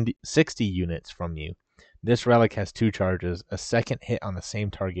 60 units from you. This relic has 2 charges. A second hit on the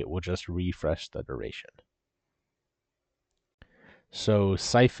same target will just refresh the duration. So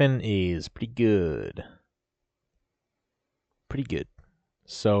Siphon is pretty good.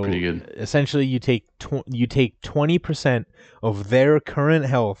 So pretty good. Essentially, you take 20% of their current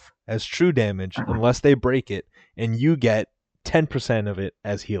health as true damage, unless they break it, and you get 10% of it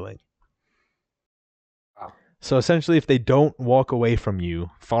as healing. Wow. So essentially, if they don't walk away from you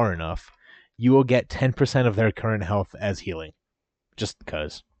far enough, you will get 10% of their current health as healing. Just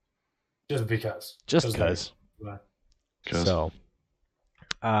because. So,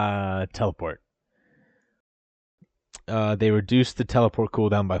 teleport. They reduced the teleport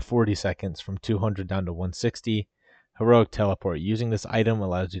cooldown by 40 seconds from 200 down to 160. Heroic Teleport. Using this item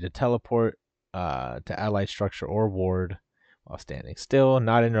allows you to teleport to allied structure or ward while standing still,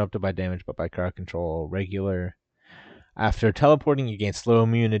 not interrupted by damage but by crowd control. Regular. After teleporting, you gain slow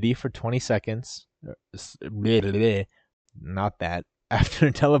immunity for 20 seconds. Not that. After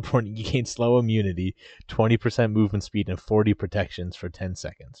teleporting, you gain slow immunity, 20% movement speed, and 40 protections for 10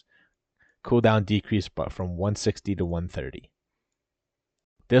 seconds. Cooldown decreased from 160 to 130.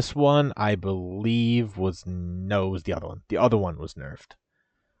 This one, I believe, was the other one. The other one was nerfed.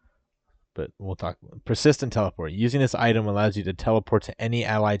 But we'll talk. Persistent Teleport. Using this item allows you to teleport to any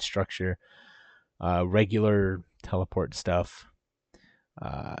allied structure. Regular teleport stuff.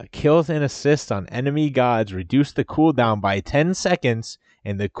 Kills and assists on enemy gods reduce the cooldown by 10 seconds,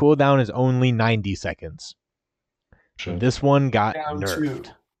 and the cooldown is only 90 seconds. Sure. This one got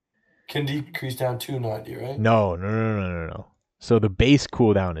nerfed. Can decrease down to 90, right? No. So the base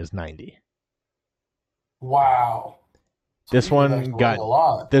cooldown is 90. Wow. This Sweet, that makes one me like got a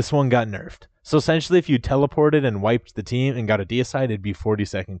lot. nerfed. So essentially, if you teleported and wiped the team and got a deicide, it'd be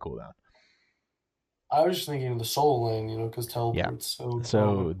 40-second cooldown. I was just thinking of the soul lane, because Yeah. teleport's so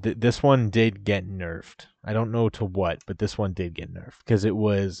So common. this one did get nerfed. I don't know to what, but this one did get nerfed because it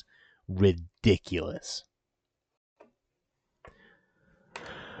was ridiculous.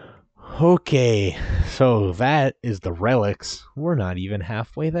 Okay, so that is the relics. We're not even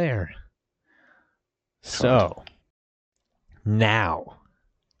halfway there. So now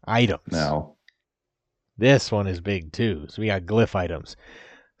items. Now, This one is big too. So we got glyph items.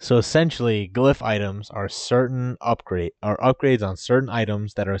 So essentially, glyph items are upgrades on certain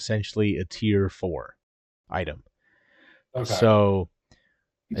items that are essentially a tier 4 item. Okay. So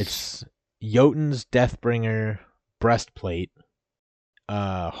it's Jotun's Deathbringer breastplate,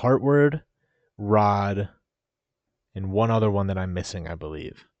 Heartward, Rod, and one other one that I'm missing, I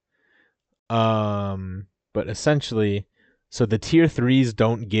believe. But essentially, so the tier 3s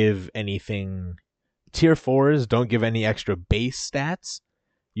don't give anything. Tier 4s don't give any extra base stats.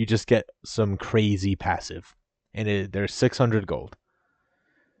 You just get some crazy passive. And they're 600 gold.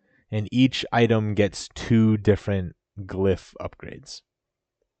 And each item gets 2 different glyph upgrades.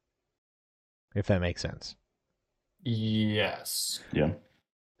 If that makes sense. Yes. yeah.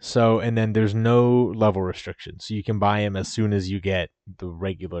 So, and then there's no level restrictions. So you can buy them as soon as you get the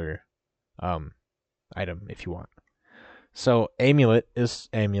regular item if you want. So amulet is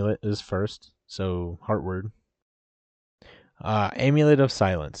first. So Heartward. Amulet of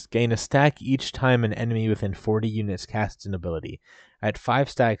Silence. Gain a stack each time an enemy within 40 units casts an ability. At 5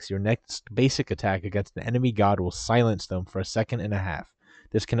 stacks, your next basic attack against an enemy god will silence them for a second and a half.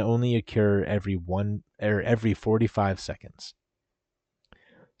 This can only occur every 45 seconds.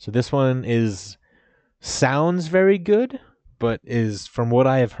 So this one sounds very good, but is, from what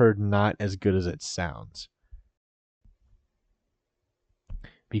I have heard, not as good as it sounds.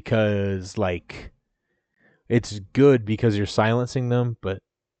 Because, it's good because you're silencing them, but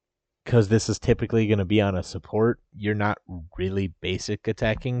because this is typically going to be on a support, you're not really basic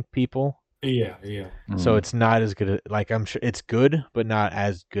attacking people. Yeah. So it's not as good. I'm sure it's good, but not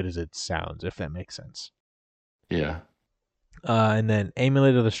as good as it sounds, if that makes sense. Yeah. And then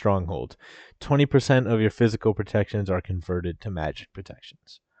Amulet of the Stronghold. 20% of your physical protections are converted to magic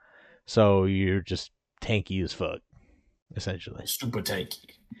protections. So you're just tanky as fuck, essentially. Super tanky.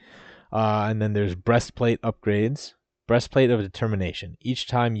 And then there's Breastplate upgrades. Breastplate of Determination. Each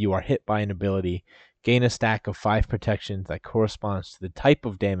time you are hit by an ability, gain a stack of 5 protections that corresponds to the type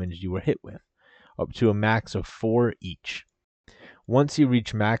of damage you were hit with, up to a max of 4 each. Once you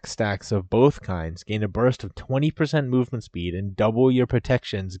reach max stacks of both kinds, gain a burst of 20% movement speed and double your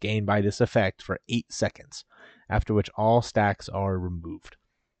protections gained by this effect for 8 seconds, after which all stacks are removed.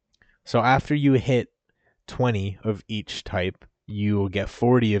 So after you hit 20 of each type, you will get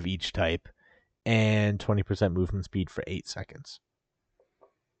 40 of each type and 20% movement speed for 8 seconds.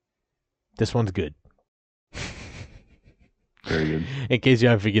 This one's good. Very good. In case you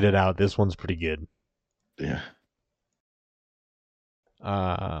haven't figured it out, this one's pretty good. Yeah.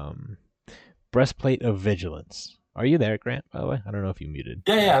 Breastplate of Vigilance. Are you there, Grant, by the way? I don't know if you muted.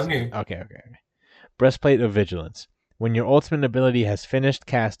 Yeah, I'm here. Okay. Breastplate of Vigilance. When your ultimate ability has finished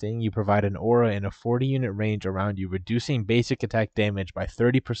casting, you provide an aura in a 40-unit range around you, reducing basic attack damage by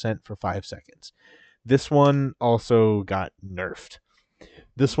 30% for 5 seconds. This one also got nerfed.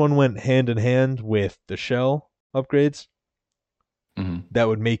 This one went hand in hand with the shell upgrades. Mm-hmm. That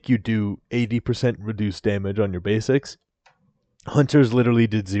would make you do 80% reduced damage on your basics. Hunters literally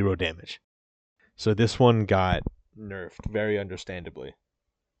did 0 damage. So this one got nerfed, very understandably.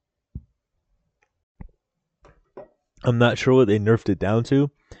 I'm not sure what they nerfed it down to,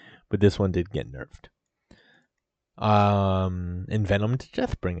 but this one did get nerfed. Envenomed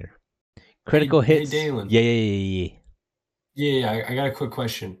Deathbringer. Critical hits. Hey, Dalen. Yeah. Yeah, I got a quick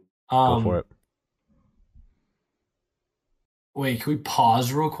question. Go for it. Wait, can we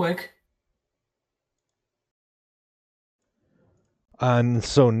pause real quick?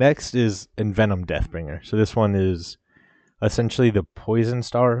 So next is Envenomed Deathbringer. So this one is essentially the Poison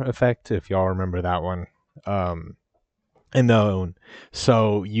Star effect, if y'all remember that one.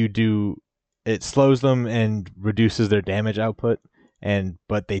 So it slows them and reduces their damage output,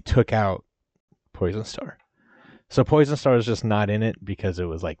 but they took out Poison Star. So Poison Star is just not in it because it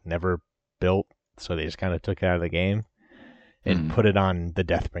was never built, so they just kind of took it out of the game and put it on the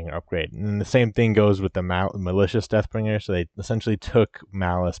Deathbringer upgrade. And the same thing goes with the Malicious Deathbringer, so they essentially took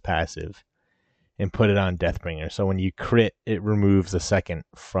Malice passive and put it on Deathbringer. So when you crit, it removes a second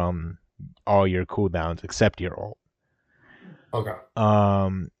from all your cooldowns except your ult. Okay.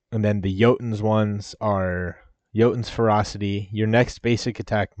 And then the Jotun's ones are Jotun's Ferocity. Your next basic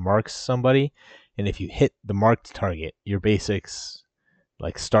attack marks somebody, and if you hit the marked target, your basics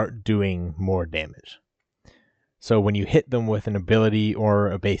like start doing more damage. So when you hit them with an ability or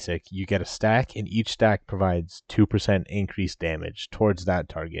a basic, you get a stack, and each stack provides 2% increased damage towards that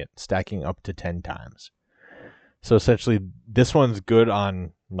target, stacking up to 10 times. So essentially, this one's good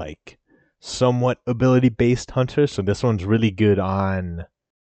on like somewhat ability-based hunters. So this one's really good on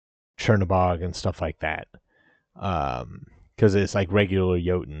Chernobog and stuff like that. Because it's like regular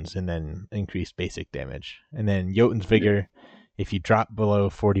Jotuns and then increased basic damage. And then Jotun's Vigor, if you drop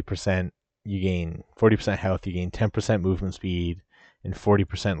below 40%, you gain 40% health, you gain 10% movement speed, and 40%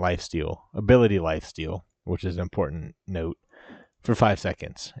 lifesteal, ability lifesteal, which is an important note, for 5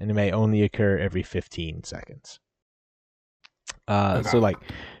 seconds. And it may only occur every 15 seconds. So like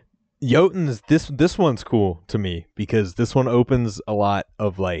Jotun's, this one's cool to me because this one opens a lot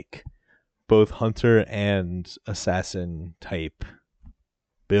of like both hunter and assassin type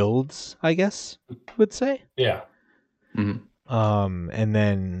builds, I guess I would say. Yeah. Mm-hmm. And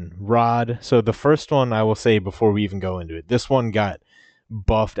then Rod. So the first one, I will say before we even go into it, this one got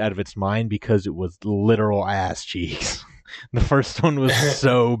buffed out of its mind because it was literal ass cheeks. The first one was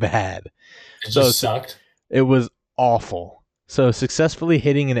so bad. It just sucked. It was awful. So successfully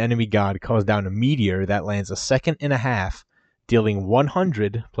hitting an enemy god calls down a meteor that lands a second and a half, dealing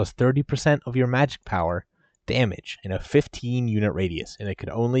 100 plus 30% of your magic power damage in a 15 unit radius, and it could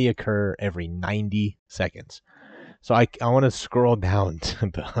only occur every 90 seconds. So I want to scroll down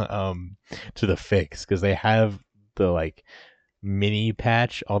to the fix because they have the like mini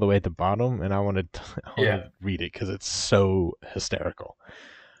patch all the way at the bottom, and I want to read it because it's so hysterical.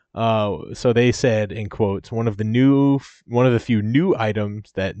 So they said in quotes, one of the few new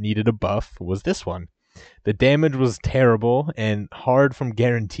items that needed a buff was this one. The damage was terrible and hard from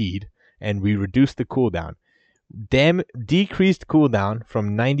guaranteed, and we reduced the cooldown. Decreased cooldown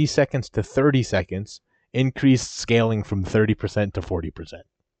from 90 seconds to 30 seconds. Increased scaling from 30% to 40%.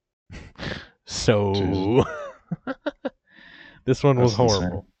 So this one was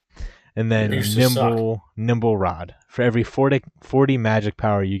horrible. Insane. And then nimble rod. For every 40 magic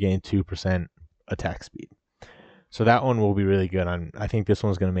power, you gain 2% attack speed. So that one will be really good. I think this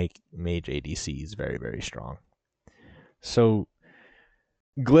one's going to make mage ADCs very, very strong. So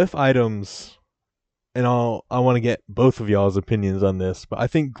glyph items, and I want to get both of y'all's opinions on this, but I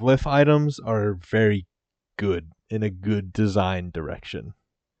think glyph items are very good in a good design direction.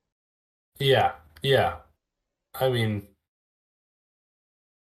 Yeah. I mean,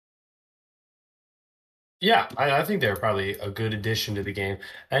 yeah, I think they're probably a good addition to the game.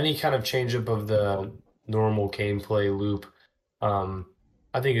 Any kind of change up of the normal gameplay loop, I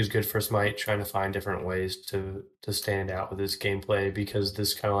think is good for Smite, trying to find different ways to stand out with this gameplay, because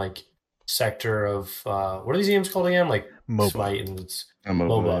this kind of like sector of what are these games called again? Like MOBA. Smite and it's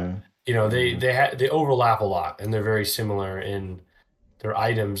MOBA. Yeah. You know, they overlap a lot, and they're very similar in their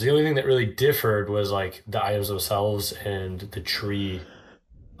items. The only thing that really differed was like the items themselves and the tree,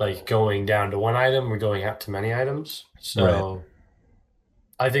 like going down to one item or going out to many items. So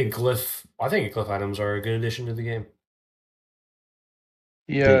right. I think glyph items are a good addition to the game.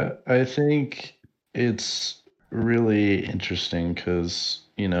 Yeah, I think it's really interesting because,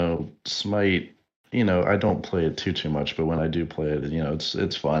 Smite, I don't play it too much, but when I do play it,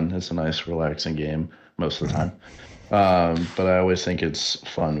 it's fun. It's a nice, relaxing game most of the time. But I always think it's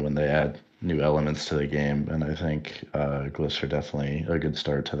fun when they add new elements to the game, and I think glyphs are definitely a good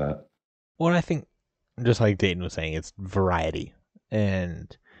start to that. Well, I think, just like Dayton was saying, it's variety.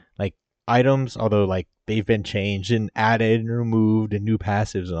 And like items, although like they've been changed and added and removed and new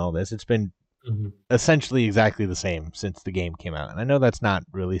passives and all this, it's been essentially exactly the same since the game came out. And I know that's not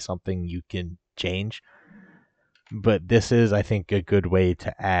really something you can change, but this is, I think, a good way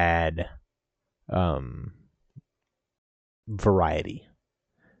to add variety.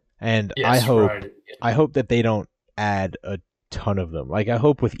 And yes, I hope that they don't add a ton of them. Like, I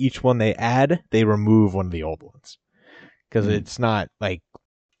hope with each one they add, they remove one of the old ones, because it's not like,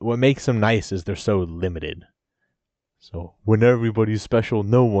 what makes them nice is they're so limited. So when everybody's special,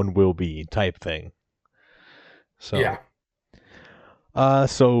 no one will be type thing. So yeah.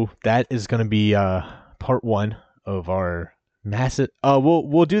 So that is going to be part one of our massive.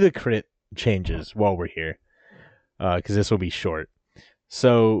 We'll do the crit changes while we're here, because this will be short.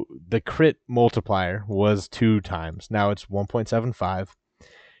 So the crit multiplier was 2 times. Now it's 1.75,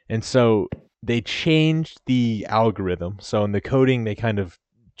 and so they changed the algorithm. So in the coding, they kind of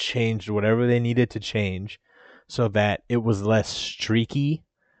changed whatever they needed to change so that it was less streaky.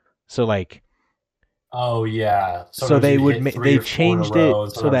 So like, oh yeah, so they would they changed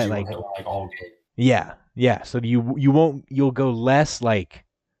it so that like all game. Yeah. So you'll go less like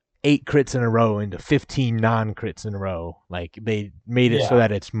 8 crits in a row into 15 non-crits in a row. Like they made it so Yeah.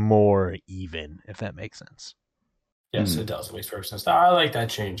 that it's more even, if that makes sense. Yes, it does. It makes perfect sense. I like that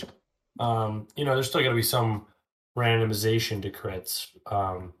change. There's still going to be some randomization to crits.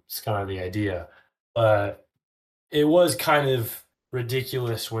 It's kind of the idea, but it was kind of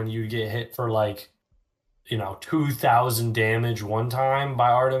ridiculous when you get hit for like 2,000 damage one time by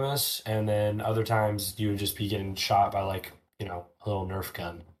Artemis, and then other times you would just be getting shot by like a little Nerf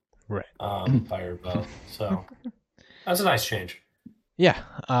gun Right. by your bow. So that's a nice change.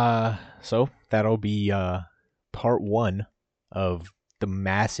 Yeah. So that'll be part 1 of the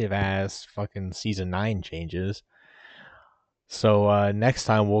massive ass fucking season 9 changes. So next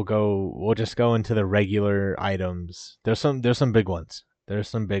time we'll just go into the regular items. There's some big ones. There's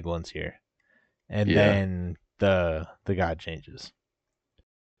some big ones here. And Yeah, then the god changes.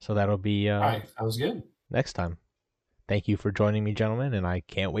 So that'll be All right, sounds good. next time. Thank you for joining me, gentlemen, and I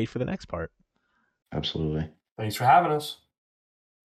can't wait for the next part. absolutely. Thanks for having us.